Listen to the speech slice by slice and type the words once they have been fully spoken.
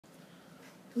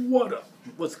What up?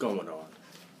 What's going on?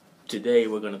 Today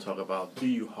we're going to talk about, do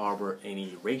you harbor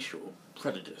any racial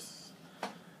prejudice?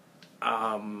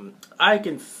 I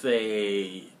can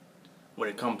say when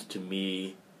it comes to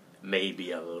me,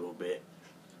 maybe a little bit.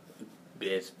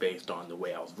 It's based on the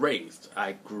way I was raised.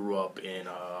 I grew up in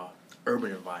a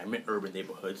urban environment, urban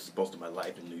neighborhoods, most of my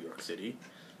life in New York City,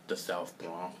 the South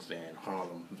Bronx and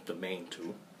Harlem, the main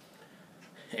two.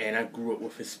 And I grew up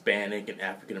with Hispanic and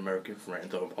African American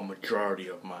friends. A majority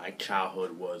of my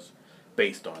childhood was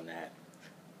based on that.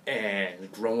 And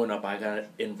growing up, I got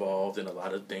involved in a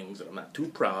lot of things that I'm not too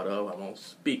proud of. I won't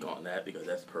speak on that because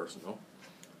that's personal.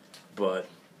 But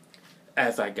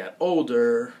as I got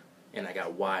older and I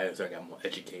got wiser, I got more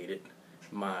educated,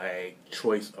 my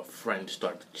choice of friends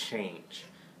started to change.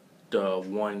 The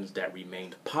ones that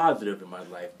remained positive in my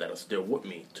life that are still with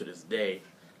me to this day,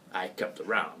 I kept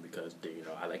around because they,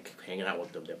 I like hanging out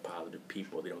with them. They're positive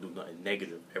people. They don't do nothing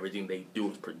negative. Everything they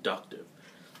do is productive,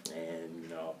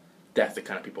 and that's the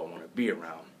kind of people I want to be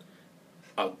around.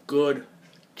 A good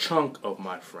chunk of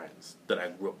my friends that I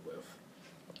grew up with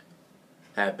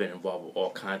have been involved with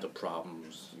all kinds of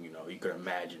problems. You could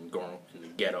imagine growing up in the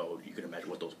ghetto. You could imagine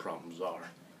what those problems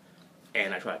are,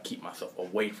 and I try to keep myself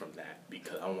away from that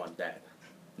because I don't want that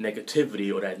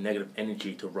negativity or that negative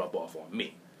energy to rub off on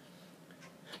me.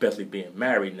 Especially being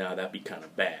married now, that'd be kind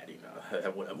of bad,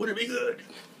 that wouldn't be good.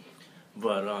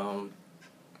 But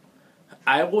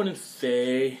I wouldn't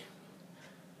say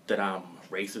that I'm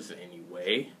racist in any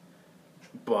way,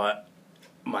 but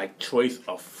my choice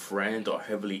of friends are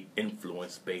heavily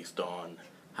influenced based on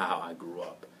how I grew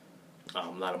up. A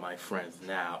lot of my friends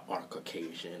now are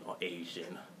Caucasian or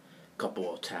Asian, a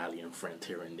couple of Italian friends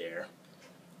here and there,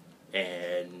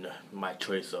 and my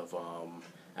choice of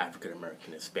African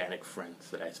American, Hispanic friends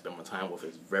that I spend my time with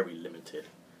is very limited,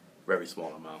 very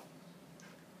small amount.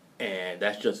 And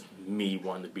that's just me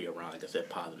wanting to be around, like I said,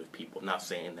 positive people. Not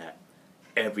saying that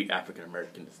every African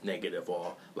American is negative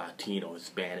or Latino,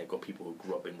 Hispanic, or people who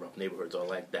grew up in rough neighborhoods are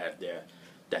like that.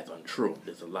 That's untrue.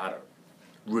 There's a lot of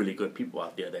really good people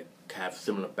out there that have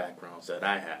similar backgrounds that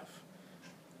I have.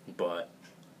 But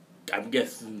I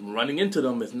guess running into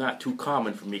them is not too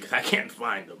common for me because I can't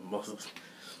find them.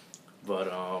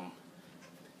 But,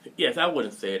 yes, I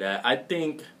wouldn't say that. I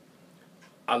think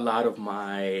a lot of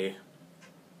my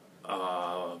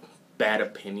bad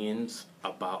opinions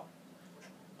about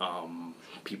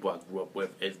people I grew up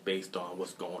with is based on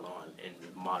what's going on in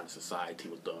modern society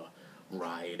with the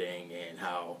rioting and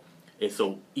how it's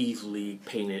so easily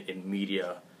painted in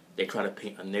media. They try to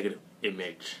paint a negative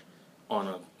image on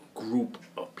a group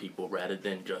of people rather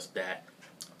than just that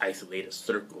isolated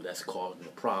circle that's causing the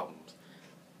problems.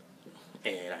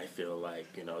 And I feel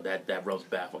like, that rubs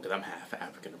back on, because I'm half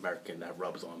African American, that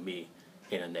rubs on me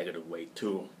in a negative way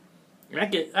too. And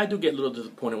I do get a little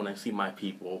disappointed when I see my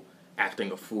people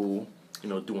acting a fool,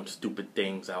 doing stupid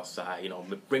things outside,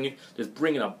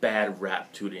 bringing a bad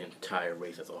rap to the entire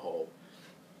race as a whole.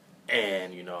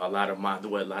 And, a lot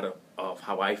of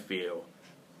how I feel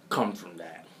comes from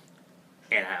that.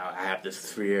 And I have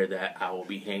this fear that I will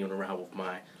be hanging around with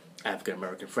my African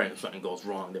American friends if something goes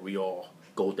wrong, that we all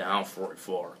go down for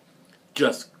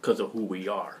just because of who we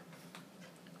are.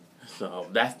 So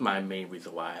that's my main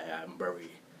reason why I'm very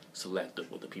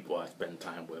selective with the people I spend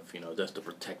time with, just to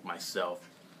protect myself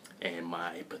and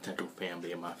my potential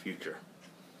family in my future.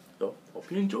 So, hope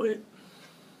you enjoy it.